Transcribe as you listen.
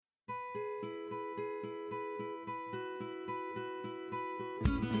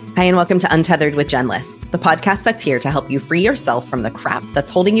Hi, and welcome to Untethered with Jen Liss, the podcast that's here to help you free yourself from the crap that's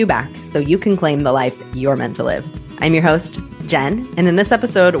holding you back so you can claim the life you're meant to live. I'm your host, Jen, and in this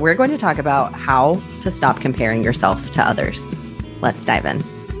episode, we're going to talk about how to stop comparing yourself to others. Let's dive in.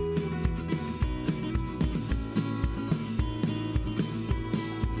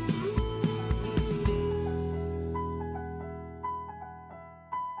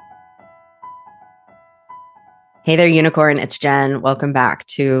 Hey there, unicorn. It's Jen. Welcome back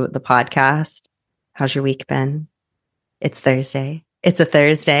to the podcast. How's your week been? It's Thursday. It's a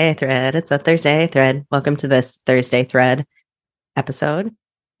Thursday thread. It's a Thursday thread. Welcome to this Thursday thread episode.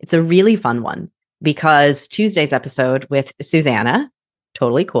 It's a really fun one because Tuesday's episode with Susanna,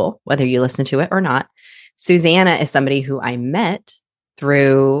 totally cool, whether you listen to it or not. Susanna is somebody who I met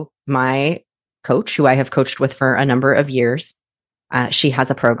through my coach, who I have coached with for a number of years. She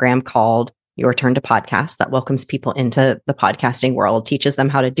has a program called Your Turn to Podcast that welcomes people into the podcasting world, teaches them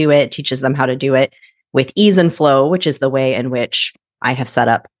how to do it with ease and flow, which is the way in which I have set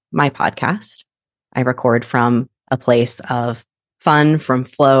up my podcast. I record from a place of fun, from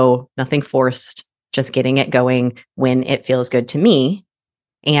flow, nothing forced, just getting it going when it feels good to me.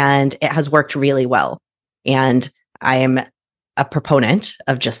 And it has worked really well. And I am a proponent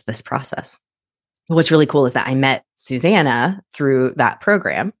of just this process. What's really cool is that I met Susanna through that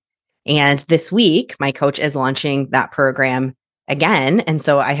program. And this week, my coach is launching that program again. And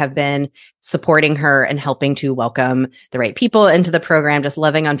so I have been supporting her and helping to welcome the right people into the program, just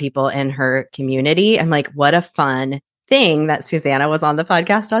loving on people in her community. I'm like, what a fun thing that Susanna was on the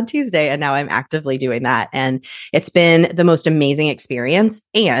podcast on Tuesday. And now I'm actively doing that. And it's been the most amazing experience.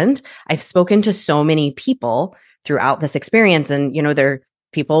 And I've spoken to so many people throughout this experience. And,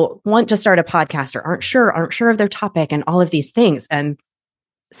 people want to start a podcast or aren't sure of their topic and all of these things. And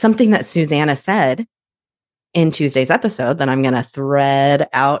something that Susanna said in Tuesday's episode that I'm going to thread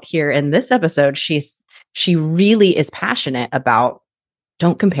out here in this episode, she really is passionate about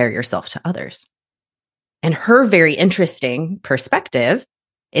don't compare yourself to others. And her very interesting perspective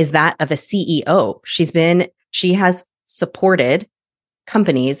is that of a CEO. She has supported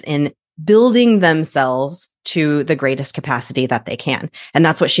companies in building themselves to the greatest capacity that they can. And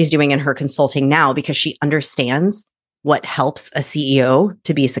that's what she's doing in her consulting now because she understands what helps a CEO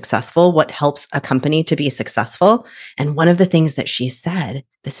to be successful, what helps a company to be successful. And one of the things that she said,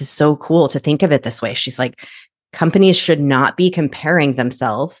 this is so cool to think of it this way. She's like, companies should not be comparing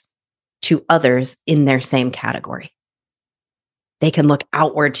themselves to others in their same category. They can look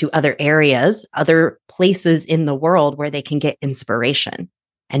outward to other areas, other places in the world where they can get inspiration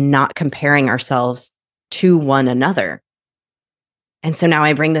and not comparing ourselves to one another. And so now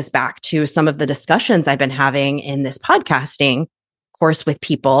I bring this back to some of the discussions I've been having in this podcasting course with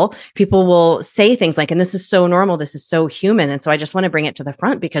people. People will say things like, and this is so normal, this is so human. And so I just want to bring it to the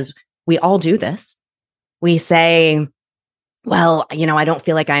front because we all do this. We say, well, I don't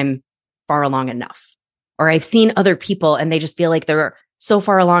feel like I'm far along enough. Or I've seen other people and they just feel like they're so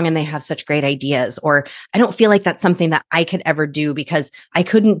far along and they have such great ideas. Or I don't feel like that's something that I could ever do because I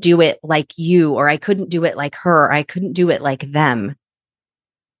couldn't do it like you, or I couldn't do it like her, or I couldn't do it like them.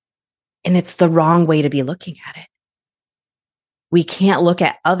 And it's the wrong way to be looking at it. We can't look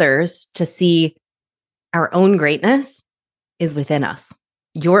at others to see our own greatness is within us.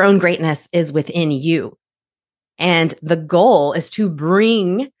 Your own greatness is within you. And the goal is to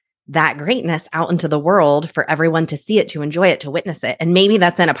bring that greatness out into the world for everyone to see it, to enjoy it, to witness it. And maybe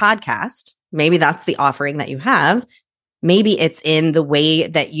that's in a podcast. Maybe that's the offering that you have. Maybe it's in the way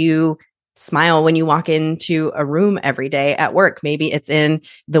that you smile when you walk into a room every day at work. Maybe it's in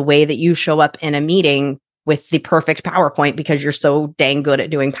the way that you show up in a meeting with the perfect PowerPoint because you're so dang good at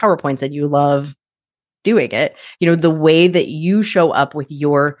doing PowerPoints and you love doing it. The way that you show up with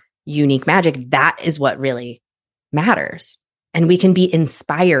your unique magic, that is what really matters. And we can be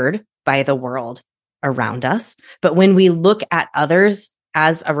inspired by the world around us. But when we look at others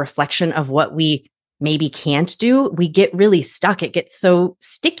as a reflection of what we maybe can't do, we get really stuck. It gets so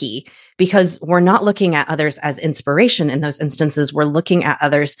sticky because we're not looking at others as inspiration in those instances. We're looking at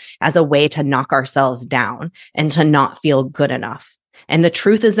others as a way to knock ourselves down and to not feel good enough. And the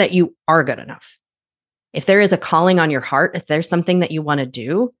truth is that you are good enough. If there is a calling on your heart, if there's something that you want to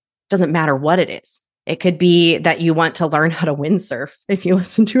do, it doesn't matter what it is. It could be that you want to learn how to windsurf. If you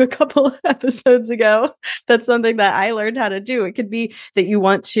listened to a couple of episodes ago, that's something that I learned how to do. It could be that you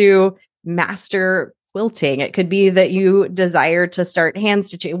want to master quilting. It could be that you desire to start hand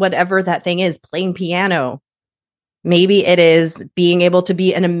stitching, whatever that thing is, playing piano. Maybe it is being able to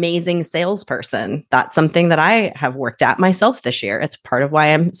be an amazing salesperson. That's something that I have worked at myself this year. It's part of why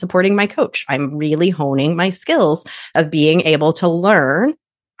I'm supporting my coach. I'm really honing my skills of being able to learn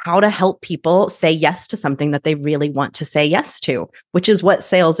how to help people say yes to something that they really want to say yes to, which is what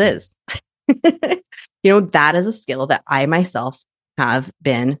sales is. That is a skill that I myself have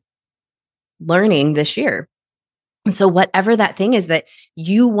been learning this year. And so whatever that thing is that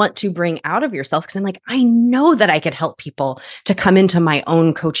you want to bring out of yourself, because I'm like, I know that I could help people to come into my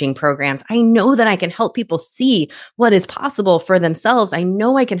own coaching programs. I know that I can help people see what is possible for themselves. I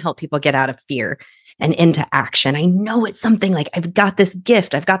know I can help people get out of fear and into action. I know it's something like I've got this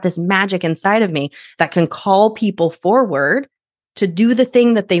gift. I've got this magic inside of me that can call people forward to do the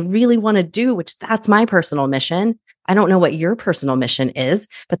thing that they really want to do, which that's my personal mission. I don't know what your personal mission is,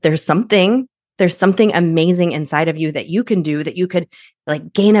 but there's something amazing inside of you that you can do, that you could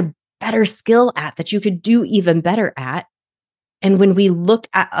like gain a better skill at, that you could do even better at. And when we look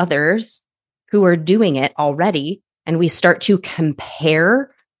at others who are doing it already and we start to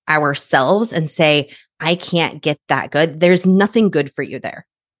compare ourselves and say, I can't get that good, there's nothing good for you there.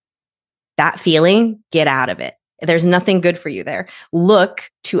 That feeling, get out of it. There's nothing good for you there. Look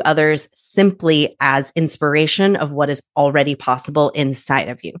to others simply as inspiration of what is already possible inside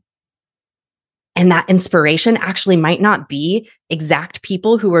of you. And that inspiration actually might not be exact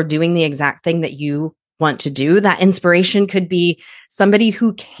people who are doing the exact thing that you want to do. That inspiration could be somebody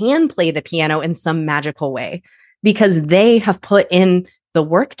who can play the piano in some magical way because they have put in the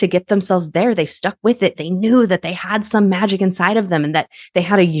work to get themselves there. They've stuck with it. They knew that they had some magic inside of them and that they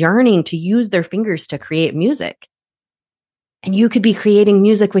had a yearning to use their fingers to create music. And you could be creating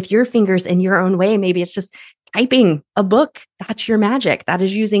music with your fingers in your own way. Maybe it's just typing a book. That's your magic. That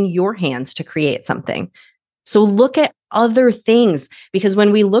is using your hands to create something. So look at other things, because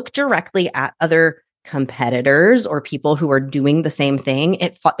when we look directly at other competitors or people who are doing the same thing,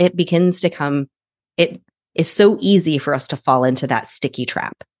 it begins to come, it is so easy for us to fall into that sticky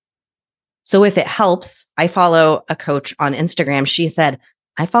trap. So if it helps, I follow a coach on Instagram. She said,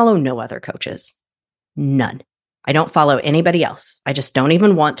 I follow no other coaches. None. I don't follow anybody else. I just don't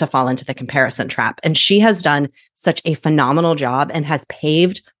even want to fall into the comparison trap. And she has done such a phenomenal job and has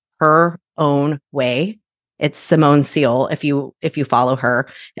paved her own way. It's Simone Seal. If you follow her,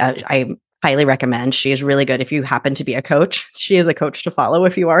 I highly recommend. She is really good. If you happen to be a coach, she is a coach to follow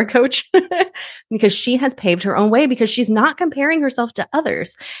if you are a coach, because she has paved her own way because she's not comparing herself to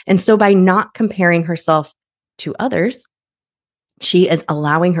others. And so by not comparing herself to others, she is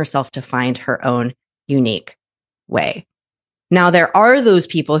allowing herself to find her own unique way. Now, there are those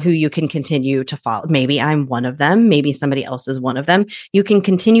people who you can continue to follow. Maybe I'm one of them. Maybe somebody else is one of them. You can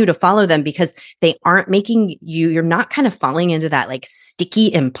continue to follow them because they aren't making you're not kind of falling into that like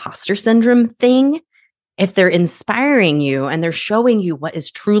sticky imposter syndrome thing. If they're inspiring you and they're showing you what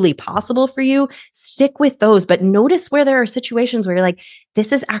is truly possible for you, stick with those. But notice where there are situations where you're like,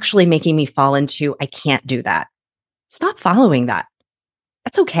 this is actually making me fall into, I can't do that. Stop following that.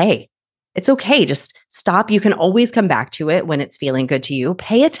 That's okay. It's okay. Just stop. You can always come back to it when it's feeling good to you.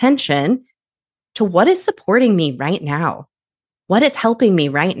 Pay attention to what is supporting me right now. What is helping me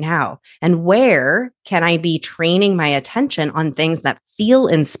right now? And where can I be training my attention on things that feel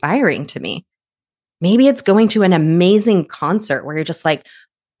inspiring to me? Maybe it's going to an amazing concert where you're just like,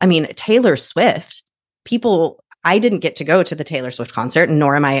 Taylor Swift, I didn't get to go to the Taylor Swift concert,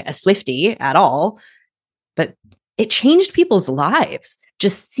 nor am I a Swiftie at all, but it changed people's lives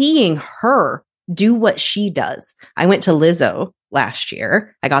just seeing her do what she does. I went to Lizzo last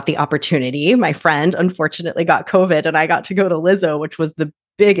year. I got the opportunity. My friend unfortunately got COVID and I got to go to Lizzo, which was the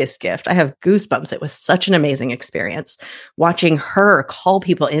biggest gift. I have goosebumps. It was such an amazing experience watching her call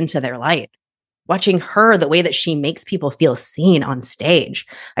people into their light, watching her, the way that she makes people feel seen on stage.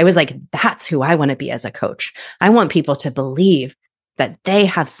 I was like, that's who I want to be as a coach. I want people to believe that they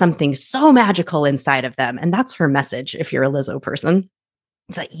have something so magical inside of them. And that's her message. If you're a Lizzo person,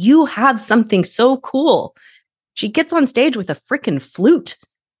 it's like, you have something so cool. She gets on stage with a freaking flute.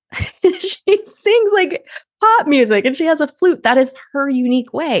 She sings like pop music and she has a flute. That is her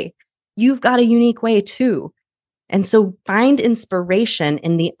unique way. You've got a unique way too. And so find inspiration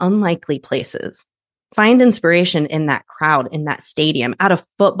in the unlikely places. Find inspiration in that crowd, in that stadium, at a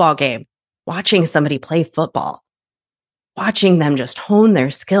football game, watching somebody play football. Watching them just hone their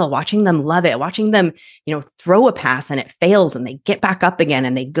skill, watching them love it, watching them, throw a pass and it fails and they get back up again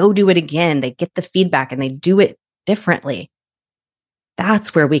and they go do it again. They get the feedback and they do it differently.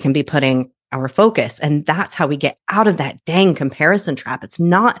 That's where we can be putting our focus. And that's how we get out of that dang comparison trap. It's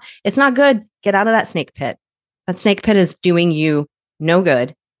not good. Get out of that snake pit. That snake pit is doing you no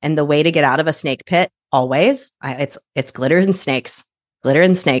good. And the way to get out of a snake pit always, it's glitter and snakes, glitter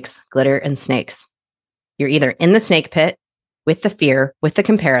and snakes, glitter and snakes. You're either in the snake pit with the fear, with the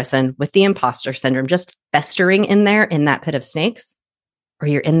comparison, with the imposter syndrome, just festering in there in that pit of snakes, or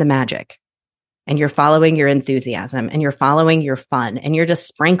you're in the magic and you're following your enthusiasm and you're following your fun and you're just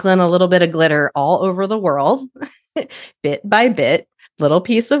sprinkling a little bit of glitter all over the world, bit by bit, little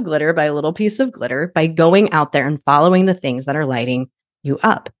piece of glitter by little piece of glitter, by going out there and following the things that are lighting you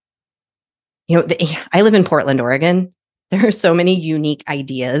up. I live in Portland, Oregon. There are so many unique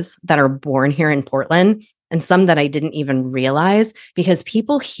ideas that are born here in Portland and some that I didn't even realize because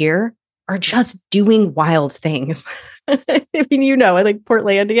people here are just doing wild things. I mean, like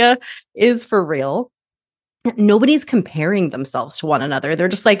Portlandia is for real. Nobody's comparing themselves to one another. They're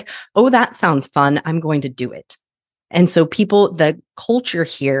just like, oh, that sounds fun. I'm going to do it. And so the culture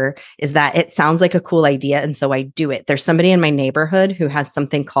here is that it sounds like a cool idea. And so I do it. There's somebody in my neighborhood who has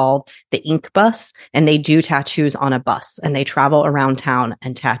something called the Ink Bus, and they do tattoos on a bus and they travel around town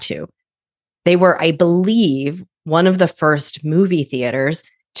and tattoo. They were, I believe, one of the first movie theaters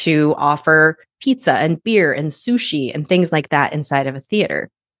to offer pizza and beer and sushi and things like that inside of a theater.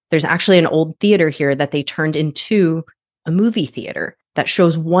 There's actually an old theater here that they turned into a movie theater that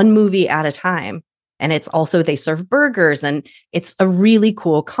shows one movie at a time. And it's also, they serve burgers, and it's a really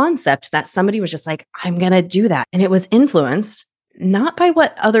cool concept that somebody was just like, I'm going to do that. And it was influenced not by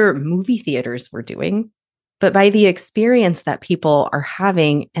what other movie theaters were doing, but by the experience that people are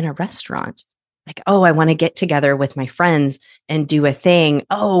having in a restaurant. Like, oh, I want to get together with my friends and do a thing.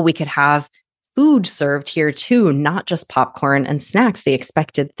 Oh, we could have food served here too, not just popcorn and snacks, the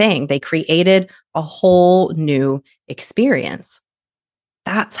expected thing. They created a whole new experience.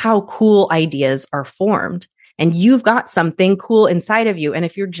 That's how cool ideas are formed. And you've got something cool inside of you. And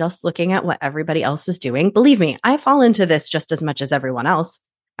if you're just looking at what everybody else is doing, believe me, I fall into this just as much as everyone else.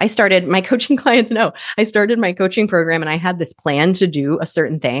 I started my coaching program and I had this plan to do a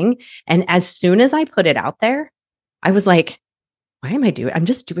certain thing. And as soon as I put it out there, I was like, why am I doing? I'm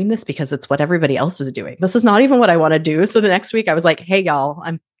just doing this because it's what everybody else is doing. This is not even what I want to do. So the next week I was like, hey, y'all,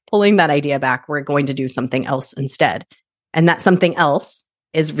 I'm pulling that idea back. We're going to do something else instead. And that something else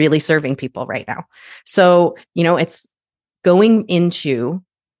is really serving people right now. So, it's going into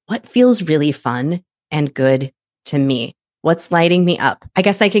what feels really fun and good to me. What's lighting me up? I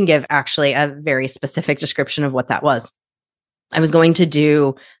guess I can give actually a very specific description of what that was. I was going to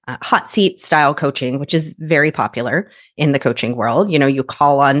do hot seat style coaching, which is very popular in the coaching world. You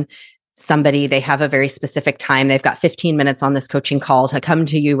call on somebody, they have a very specific time. They've got 15 minutes on this coaching call to come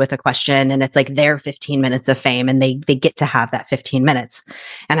to you with a question. And it's like their 15 minutes of fame and they get to have that 15 minutes.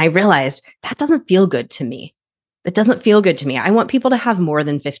 And I realized that doesn't feel good to me. It doesn't feel good to me. I want people to have more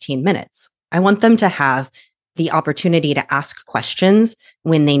than 15 minutes. I want them to have the opportunity to ask questions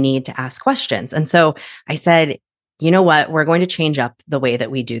when they need to ask questions. And so I said, you know what? We're going to change up the way that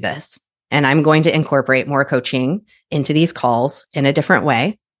we do this. And I'm going to incorporate more coaching into these calls in a different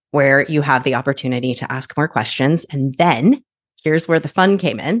way, where you have the opportunity to ask more questions. And then here's where the fun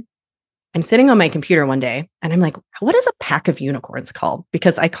came in. I'm sitting on my computer one day and I'm like, what is a pack of unicorns called?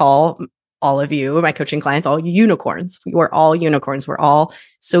 Because I call all of you, my coaching clients, all unicorns. We're all unicorns. We're all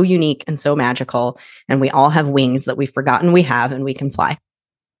so unique and so magical. And we all have wings that we've forgotten we have, and we can fly.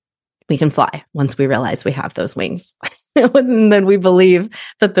 We can fly once we realize we have those wings. And then we believe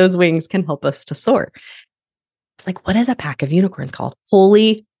that those wings can help us to soar. It's like, what is a pack of unicorns called?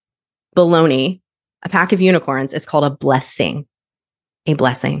 Holy baloney. A pack of unicorns is called a blessing. A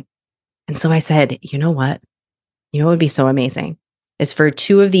blessing. And so I said, you know what? What would be so amazing is for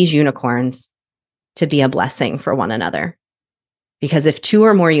two of these unicorns to be a blessing for one another. Because if two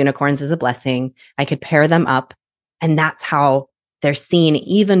or more unicorns is a blessing, I could pair them up. And that's how they're seen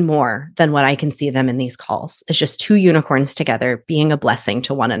even more than what I can see them in these calls. It's just two unicorns together being a blessing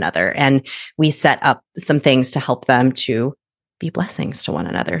to one another. And we set up some things to help them to be blessings to one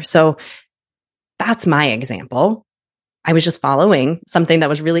another. So that's my example. I was just following something that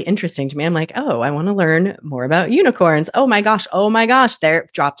was really interesting to me. I'm like, oh, I want to learn more about unicorns. Oh my gosh. There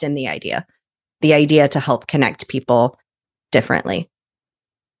dropped in the idea to help connect people differently.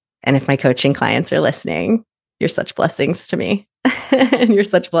 And if my coaching clients are listening, you're such blessings to me and you're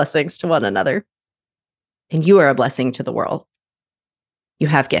such blessings to one another. And you are a blessing to the world. You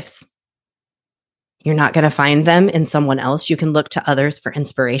have gifts. You're not going to find them in someone else. You can look to others for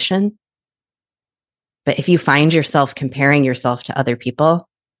inspiration. But if you find yourself comparing yourself to other people,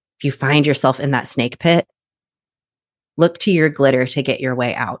 if you find yourself in that snake pit, look to your glitter to get your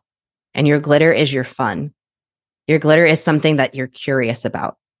way out. And your glitter is your fun. Your glitter is something that you're curious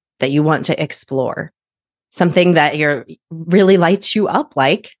about, that you want to explore, something that really lights you up,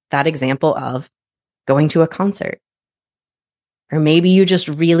 like that example of going to a concert. Or maybe you just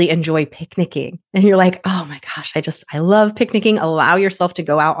really enjoy picnicking and you're like, oh my gosh, I love picnicking. Allow yourself to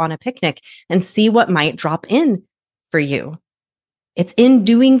go out on a picnic and see what might drop in for you. It's in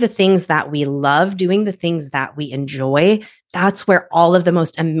doing the things that we love, doing the things that we enjoy. That's where all of the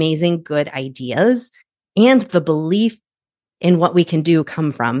most amazing good ideas and the belief in what we can do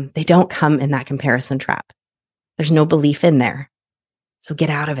come from. They don't come in that comparison trap. There's no belief in there. So get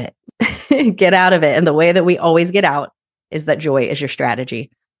out of it. Get out of it. And the way that we always get out is that joy is your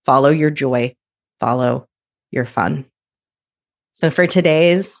strategy. Follow your joy. Follow your fun. So for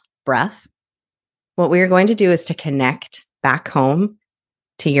today's breath, what we are going to do is to connect back home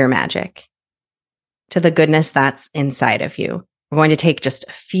to your magic, to the goodness that's inside of you. We're going to take just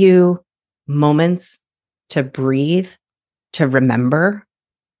a few moments to breathe, to remember,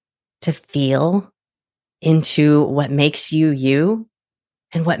 to feel into what makes you you.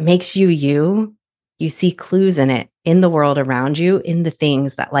 And what makes you you, you see clues in it, in the world around you, in the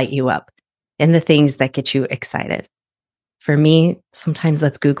things that light you up, in the things that get you excited. For me, sometimes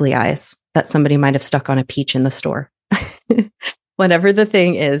that's googly eyes that somebody might have stuck on a peach in the store. Whatever the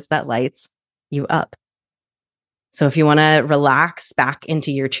thing is that lights you up. So if you want to relax back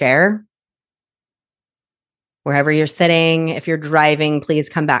into your chair, wherever you're sitting, if you're driving, please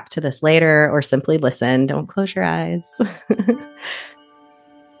come back to this later or simply listen. Don't close your eyes.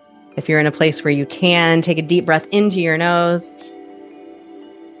 If you're in a place where you can, take a deep breath into your nose,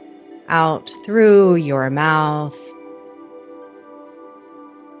 out through your mouth.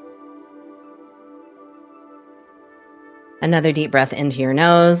 Another deep breath into your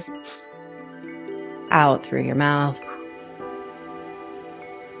nose, out through your mouth.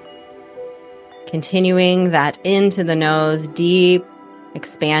 Continuing that into the nose, deep,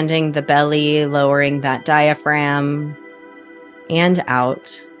 expanding the belly, lowering that diaphragm, and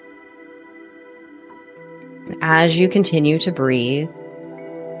out. As you continue to breathe,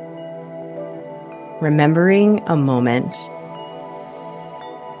 remembering a moment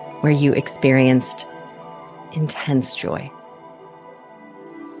where you experienced intense joy.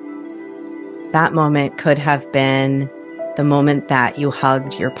 That moment could have been the moment that you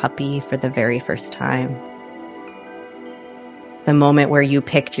hugged your puppy for the very first time. The moment where you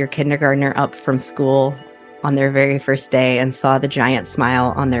picked your kindergartner up from school on their very first day and saw the giant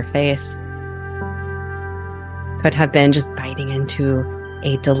smile on their face. Could have been just biting into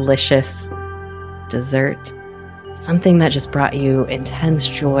a delicious dessert, something that just brought you intense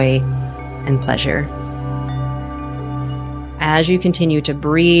joy and pleasure. As you continue to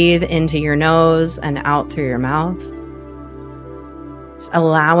breathe into your nose and out through your mouth, just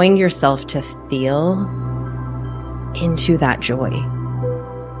allowing yourself to feel into that joy,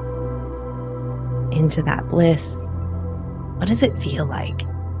 into that bliss. What does it feel like?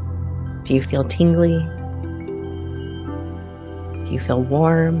 Do you feel tingly? Do you feel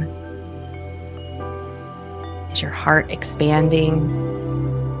warm? Is your heart expanding?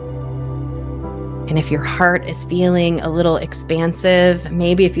 And if your heart is feeling a little expansive,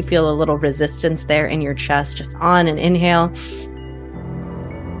 maybe if you feel a little resistance there in your chest, just on an inhale,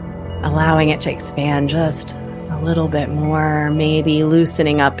 allowing it to expand just a little bit more, maybe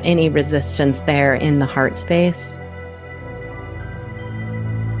loosening up any resistance there in the heart space.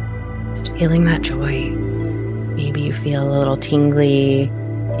 Just feeling that joy. Maybe you feel a little tingly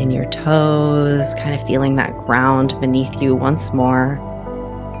in your toes, kind of feeling that ground beneath you once more.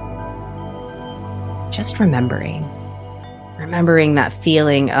 Just remembering that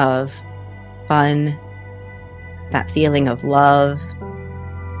feeling of fun, that feeling of love,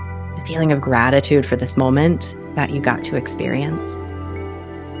 the feeling of gratitude for this moment that you got to experience.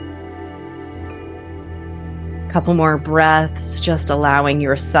 A couple more breaths, just allowing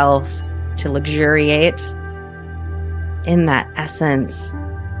yourself to luxuriate in that essence,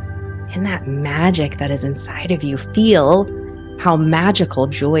 in that magic that is inside of you. Feel how magical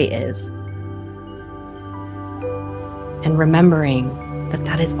joy is. And remembering that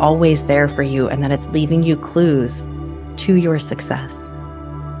that is always there for you and that it's leaving you clues to your success.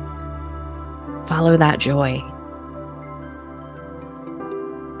 Follow that joy.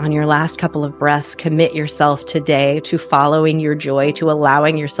 On your last couple of breaths, commit yourself today to following your joy, to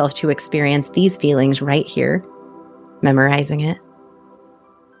allowing yourself to experience these feelings right here, memorizing it.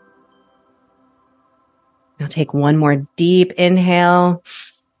 Now take one more deep inhale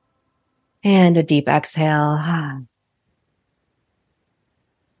and a deep exhale.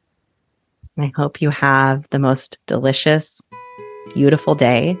 I hope you have the most delicious, beautiful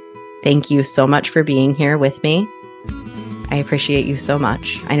day. Thank you so much for being here with me. I appreciate you so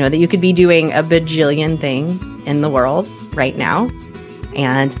much. I know that you could be doing a bajillion things in the world right now.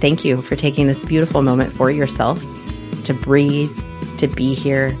 And thank you for taking this beautiful moment for yourself to breathe, to be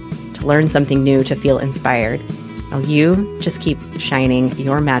here, to learn something new, to feel inspired. Now you just keep shining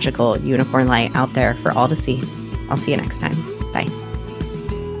your magical unicorn light out there for all to see. I'll see you next time. Bye.